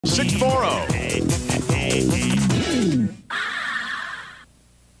640.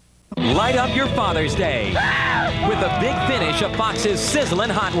 Light up your Father's Day with a big finish of Fox's Sizzlin'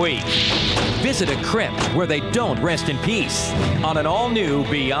 Hot Week. Visit a crypt where they don't rest in peace on an all-new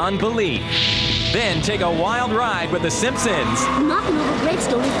Beyond Belief. Then take a wild ride with The Simpsons. Knocking over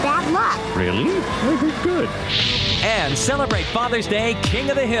gravestones is bad luck. Really? Very good. And celebrate Father's Day King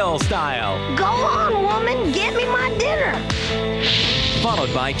of the Hill style. Go on, woman. Get me my dinner.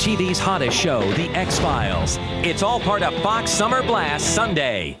 Followed by TV's hottest show, The X-Files. It's all part of Fox Summer Blast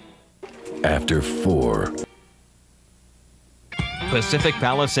Sunday. After 4. Pacific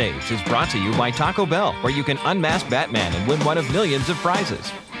Palisades is brought to you by Taco Bell, where you can unmask Batman and win one of millions of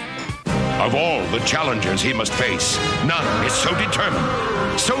prizes. Of all the challengers he must face, none is so determined,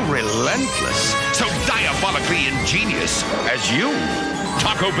 so relentless, so diabolically ingenious as you.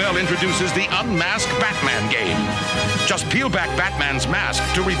 Taco Bell introduces the Unmasked Batman game. Just peel back Batman's mask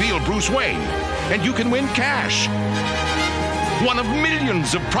to reveal Bruce Wayne, and you can win cash. One of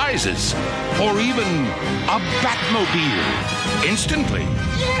millions of prizes, or even a Batmobile, instantly.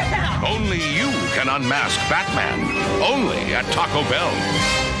 Yeah! Only you can unmask Batman, only at Taco Bell.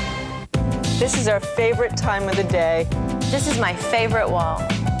 This is our favorite time of the day. This is my favorite wall.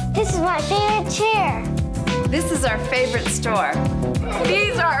 This is my favorite chair. This is our favorite store.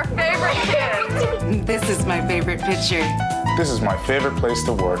 These are our favorite kids. This is my favorite picture. This is my favorite place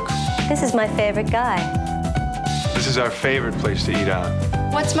to work. This is my favorite guy. This is our favorite place to eat out.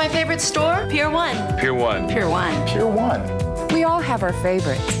 What's my favorite store? Pier 1. Pier 1. Pier 1. Pier 1. We all have our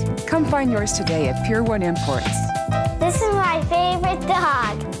favorites. Come find yours today at Pier 1 Imports. This is my favorite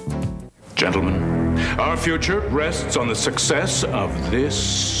dog. Gentlemen, our future rests on the success of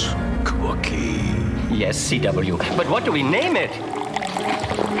this cookie. Yes, CW. But what do we name it?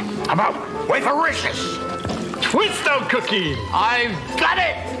 How about Wafericious? Twisto cookie. I've got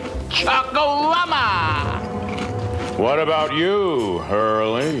it. Chocolama. What about you,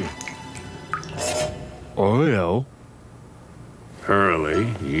 Hurley? Oreo.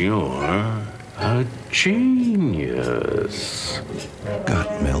 Hurley, you're a genius.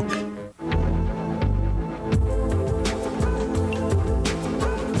 Got milk?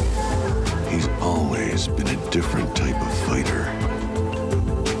 He's always been a different type of fighter.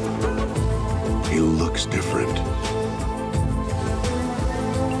 He looks different.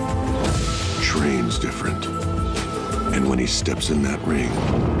 Trains different. And when he steps in that ring,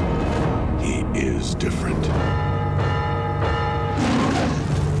 he is different.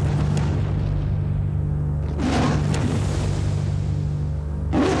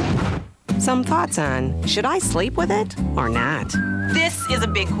 Some thoughts on, should I sleep with it or not? This is a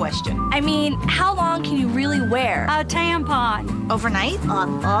big question. I mean, how long can you really wear a tampon? Overnight?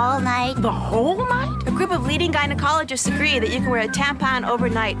 All night. The whole night? A group of leading gynecologists agree that you can wear a tampon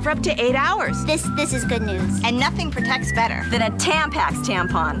overnight for up to 8 hours. This is good news. And nothing protects better than a Tampax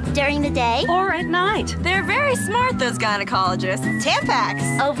tampon. During the day? Or at night. They're very smart, those gynecologists.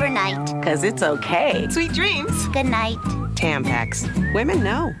 Tampax. Overnight. Because it's okay. Sweet dreams. Good night. Tampax. Women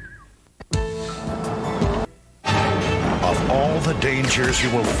know. Of all the dangers you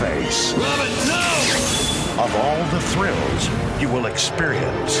will face, Robin, no! of all the thrills you will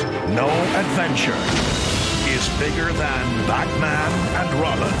experience, no adventure is bigger than Batman and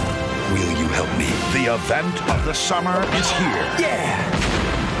Robin. Will you help me? The event of the summer is here.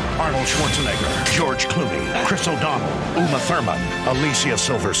 Yeah! Arnold Schwarzenegger, George Clooney, Chris O'Donnell, Uma Thurman, Alicia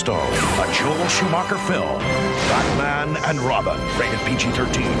Silverstone, a Joel Schumacher film. Batman and Robin, rated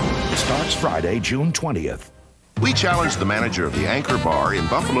PG-13. Starts Friday, June 20th. We challenged the manager of the Anchor Bar in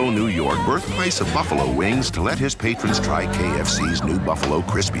Buffalo, New York, birthplace of buffalo wings, to let his patrons try KFC's new Buffalo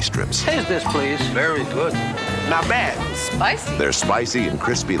Crispy Strips. Taste this, please. Very good. Not bad. Spicy. They're spicy and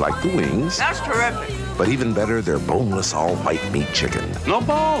crispy like the wings. That's terrific. But even better, they're boneless, all-white meat chicken. No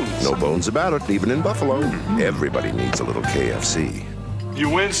bones. No bones about it, even in Buffalo. Everybody needs a little KFC. You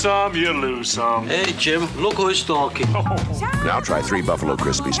win some, you lose some. Hey, Jim, look who's talking. Now try 3 Buffalo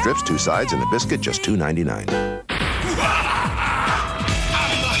Crispy Strips, 2 sides, and a biscuit, just $2.99.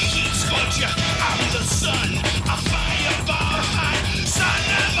 I'm the heat sculpture. I'm the sun. A fireball high. Son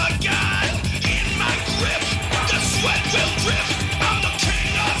of a gun. In my grip. The sweat will drip. I'm the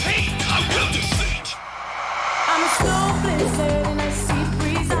king of heat. I will defeat. I'm a snow blizzard and a sea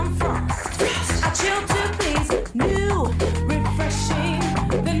breeze. I'm frost. I chill to please. New, refreshing.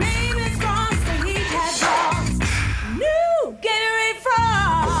 The name is Frost. The heat has lost. New Gatorade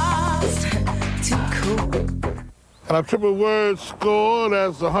Frost. Too cool. And a triple word score,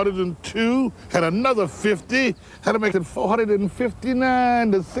 that's 102. Had another 50. Had to make it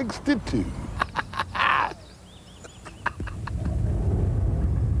 459 to 62.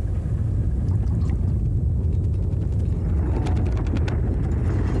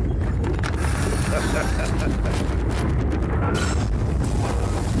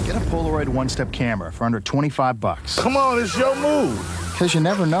 one-step camera for under 25 bucks. Come on, it's your move. Because you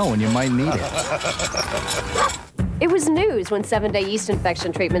never know when you might need it. It was news when 7-day yeast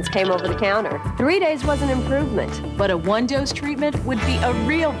infection treatments came over the counter. 3 days was an improvement. But a one-dose treatment would be a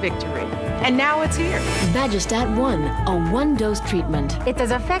real victory. And now it's here. Vagistat 1, a one-dose treatment. It's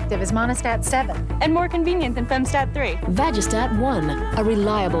as effective as Monostat 7. And more convenient than Femstat 3. Vagistat 1, a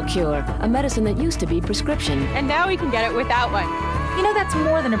reliable cure. A medicine that used to be prescription. And now we can get it without one. You know, that's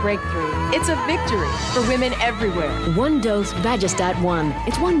more than a breakthrough. It's a victory for women everywhere. One-dose Vagistat 1.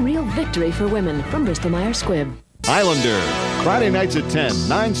 It's one real victory for women from Bristol-Myers Squibb. Islander, Friday nights at 10,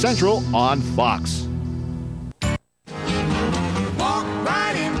 9 Central on Fox. Walk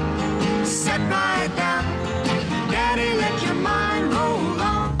right in, sit right down. Daddy, let your mind roll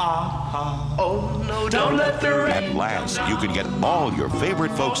on. Oh no, don't let the rain. At last, you can get all your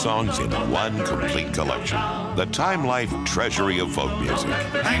favorite folk songs in one complete collection. The Time Life Treasury of Folk Music.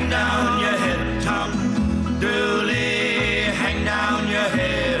 Hang down your head, Tom Dooley. Hang down your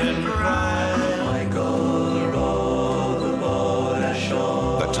head and cry.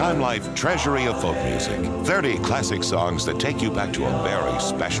 The Time Life Treasury of Folk Music. 30 classic songs that take you back to a very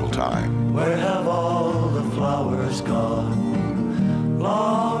special time. Where have all the flowers gone?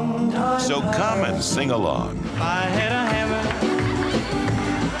 Long time. So come and sing along. I had a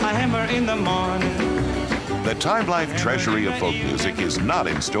hammer in the morning. The Time Life Treasury of Folk Music is not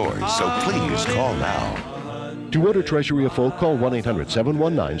in stores, so please call now. To order Treasury of Folk, call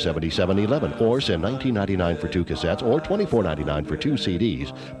 1-800-719-7711 or send $19.99 for 2 cassettes or $24.99 for 2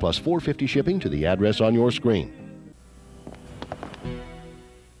 CDs, plus $4.50 shipping to the address on your screen.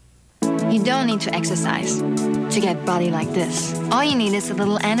 You don't need to exercise to get body like this. All you need is a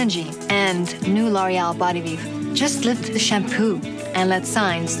little energy and new L'Oreal Body Vive. Just lift the shampoo and let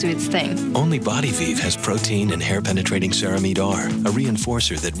science do its thing. Only Body Vive has protein and hair-penetrating ceramide R, a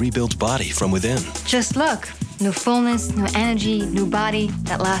reinforcer that rebuilds body from within. Just look. New fullness, new energy, new body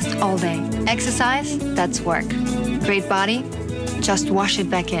that lasts all day. Exercise, that's work. Great body, just wash it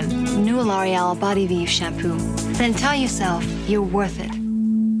back in. New L'Oreal Body Vive shampoo. Then tell yourself you're worth it.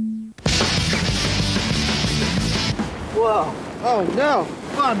 Whoa. Oh, no.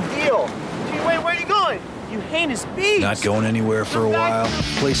 Fun deal. Gee, wait, where are you going? You heinous beast. Not going anywhere for a while.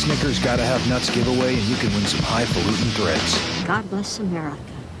 Play Snickers Gotta Have Nuts giveaway and you can win some highfalutin threads. God bless America.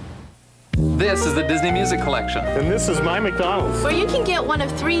 This is the Disney Music Collection. And this is my McDonald's. Where you can get one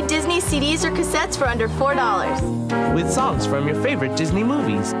of 3 Disney CDs or cassettes for under $4. With songs from your favorite Disney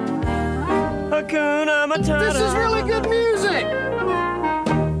movies. Hakuna Matata. This is really good music.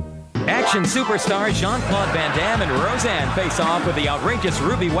 Action superstars Jean-Claude Van Damme and Roseanne face off with the outrageous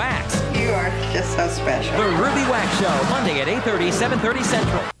Ruby Wax. You are just so special. The Ruby Wax Show, Monday at 8:30, 7:30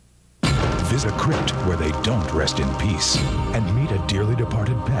 Central. Visit a crypt where they don't rest in peace and meet a dearly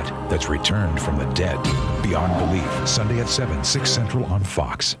departed pet that's returned from the dead. Beyond Belief, Sunday at 7, 6 Central on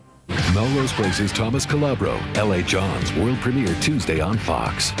Fox. Melrose Place's Thomas Calabro, L.A. John's world premiere Tuesday on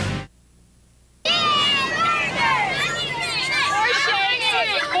Fox.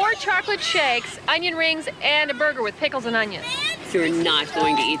 Chocolate shakes, onion rings, and a burger with pickles and onions. You're not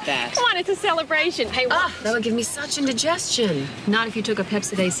going to eat that. Come on, it's a celebration. Hey, that would give me such indigestion. Not if you took a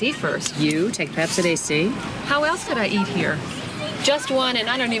Pepsid AC first. You take Pepsid AC? How else could I eat here? Just one, and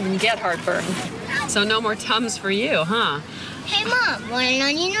I don't even get heartburn. So no more Tums for you, huh? Hey, Mom, want an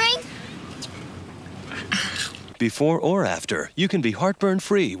onion ring? Before or after, you can be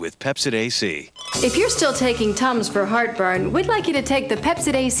heartburn-free with Pepsid AC. If you're still taking Tums for heartburn, we'd like you to take the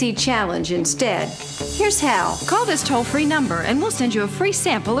Pepsid AC Challenge instead. Here's how. Call this toll-free number and we'll send you a free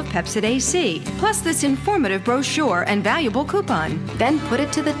sample of Pepsid AC, plus this informative brochure and valuable coupon. Then put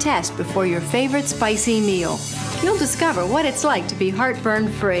it to the test before your favorite spicy meal. You'll discover what it's like to be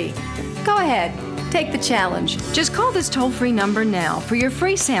heartburn-free. Go ahead. Take the challenge. Just call this toll-free number now for your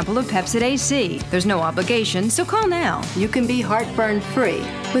free sample of Pepsid AC. There's no obligation, so call now. You can be heartburn-free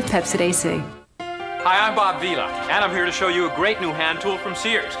with Pepsid AC. Hi, I'm Bob Vila, and I'm here to show you a great new hand tool from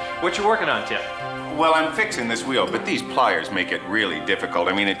Sears. What you working on, Tim? Well, I'm fixing this wheel, but these pliers make it really difficult.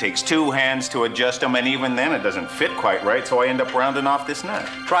 I mean, it takes 2 hands to adjust them, and even then it doesn't fit quite right, so I end up rounding off this nut.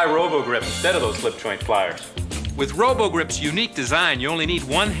 Try RoboGrip instead of those slip joint pliers. With RoboGrip's unique design, you only need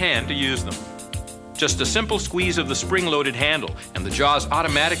 1 hand to use them. Just a simple squeeze of the spring-loaded handle, and the jaws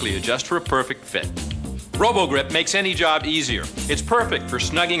automatically adjust for a perfect fit. RoboGrip makes any job easier. It's perfect for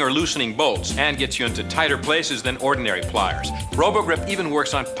snugging or loosening bolts and gets you into tighter places than ordinary pliers. RoboGrip even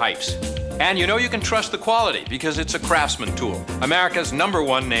works on pipes. And you know you can trust the quality because it's a Craftsman tool, America's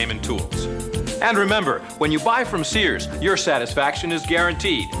 #1 name in tools. And remember, when you buy from Sears, your satisfaction is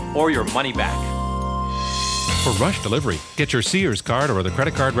guaranteed or your money back. For rush delivery, get your Sears card or the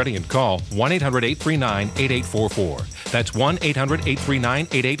credit card ready and call 1-800-839-8844. That's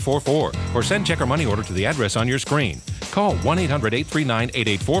 1-800-839-8844. Or send check or money order to the address on your screen. Call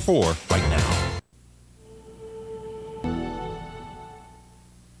 1-800-839-8844 right now.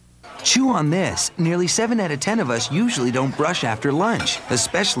 Chew on this. Nearly 7 out of 10 of us usually don't brush after lunch,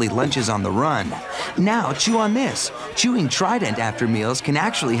 especially lunches on the run. Now, chew on this. Chewing Trident after meals can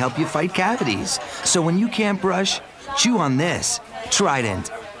actually help you fight cavities. So when you can't brush, chew on this.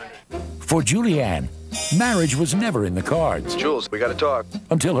 Trident. For Julianne, marriage was never in the cards. Jules, we gotta talk.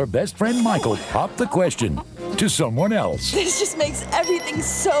 Until her best friend Michael popped the question to someone else. This just makes everything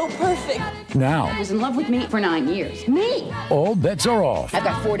so perfect. Now, He was in love with me for 9 years. Me? all bets are off. I've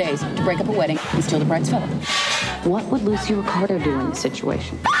got 4 days to break up a wedding and steal the bride's feather. What would Lucy Ricardo do in this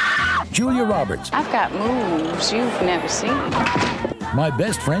situation? Julia Roberts, I've got moves you've never seen. My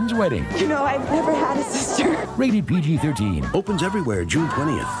Best Friend's Wedding. You know, I've never had a sister. Rated PG-13. Opens everywhere June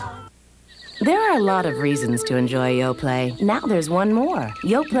 20th. There are a lot of reasons to enjoy YoPlay. Now there's one more.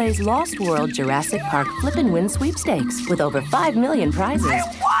 YoPlay's Lost World Jurassic Park Flip and Win Sweepstakes with over 5 million prizes. I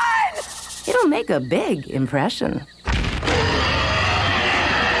won! It'll make a big impression.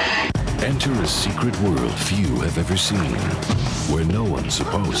 Enter a secret world few have ever seen, where no one's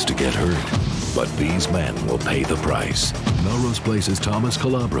supposed to get hurt. But these men will pay the price. Melrose Place's Thomas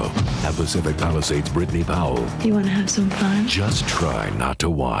Calabro and Pacific Palisades' Brittany Powell. You want to have some fun? Just try not to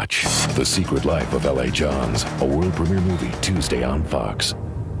watch. The Secret Life of L.A. Johns, a world premiere movie Tuesday on Fox.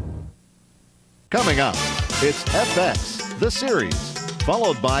 Coming up, it's FX, the series,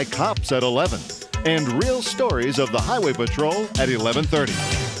 followed by Cops at 11, and Real Stories of the Highway Patrol at 11:30.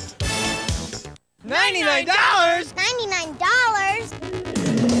 $99? $99?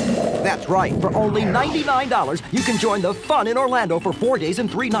 That's right. For only $99, you can join the fun in Orlando for 4 days and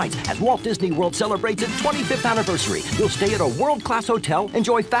 3 nights as Walt Disney World celebrates its 25th anniversary. You'll stay at a world-class hotel,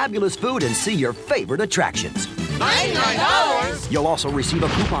 enjoy fabulous food, and see your favorite attractions. $99? You'll also receive a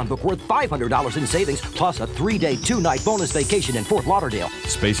coupon book worth $500 in savings, plus a 3-day, 2-night bonus vacation in Fort Lauderdale.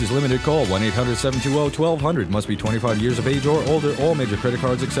 Space is limited. Call 1-800-720-1200. Must be 25 years of age or older. All major credit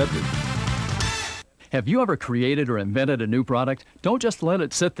cards accepted. Have you ever created or invented a new product? Don't just let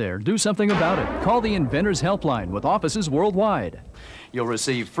it sit there. Do something about it. Call the Inventor's Helpline with offices worldwide. You'll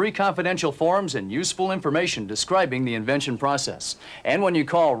receive free confidential forms and useful information describing the invention process. And when you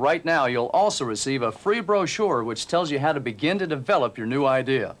call right now, you'll also receive a free brochure which tells you how to begin to develop your new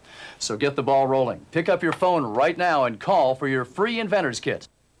idea. So get the ball rolling. Pick up your phone right now and call for your free Inventor's Kit.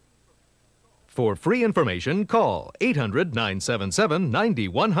 For free information, call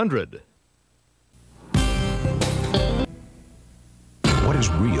 800-977-9100. What is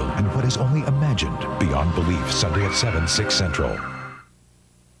real and what is only imagined? Beyond Belief, Sunday at 7, 6 Central.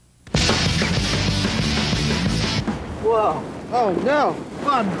 Whoa. Oh, no.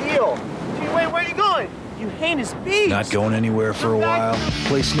 Fun deal. Gee, wait, where are you going? You heinous beast. Not going anywhere for a while.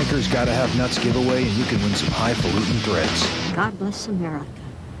 Play Snickers Gotta Have Nuts giveaway and you can win some highfalutin threads. God bless America.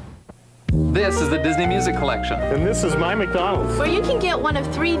 This is the Disney Music Collection. And this is my McDonald's. Where you can get one of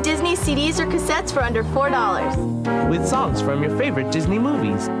 3 Disney CDs or cassettes for under $4. With songs from your favorite Disney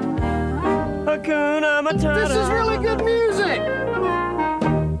movies. Hakuna Matata. This is really good music.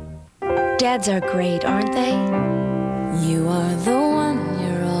 Dads are great, aren't they? You are the one,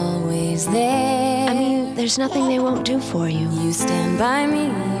 you're always there. I mean, there's nothing they won't do for you. You stand by me,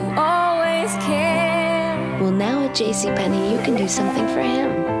 you always care. Well, now at JCPenney, you can do something for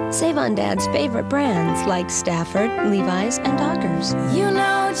him. Save on Dad's favorite brands like Stafford, Levi's, and Dockers. You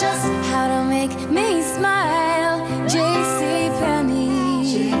know just how to make me smile. JCPenney.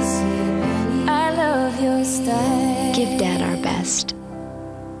 I love your style. Give Dad our best.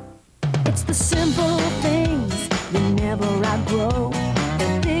 It's the simple things that never outgrow.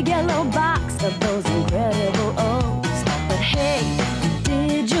 The big yellow box of those incredible O's. But hey,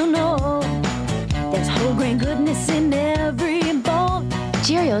 did you know there's whole grain goodness in every bowl?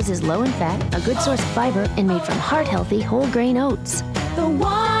 Cheerios is low in fat, a good source of fiber, and made from heart-healthy whole grain oats. The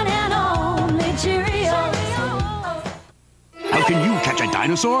one and only Cheerios. How can you catch a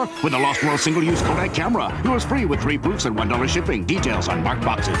dinosaur? With the Lost World single-use Kodak camera. Yours free with 3 proofs and $1 shipping. Details on marked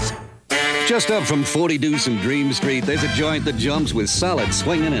boxes. Just up from 40 Deuce and Dream Street, there's a joint that jumps with solid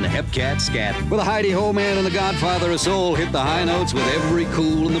swinging and hepcat scat. Where the Heidi-Ho Man and the Godfather of Soul hit the high notes with every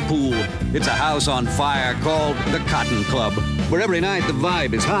cool in the pool. It's a house on fire called the Cotton Club, where every night the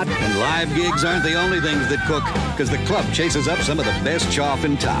vibe is hot and live gigs aren't the only things that cook, because the club chases up some of the best choff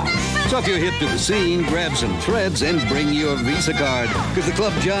in town. So if you're hip to the scene, grab some threads and bring your Visa card, because the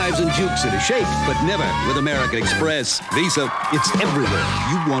club jives and jukes at a shake, but never with American Express. Visa, it's everywhere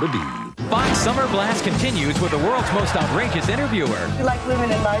you want to be. Fox Summer Blast continues with the world's most outrageous interviewer. You like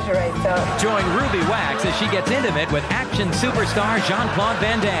women in lingerie, so. Join Ruby Wax as she gets intimate with action superstar Jean-Claude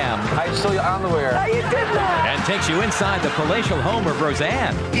Van Damme. I stole your underwear. Oh, you did not. And takes you inside the palatial home of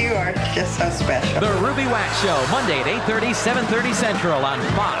Roseanne. You are just so special. The Ruby Wax Show, Monday at 8:30, 7:30 Central on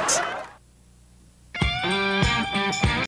Fox.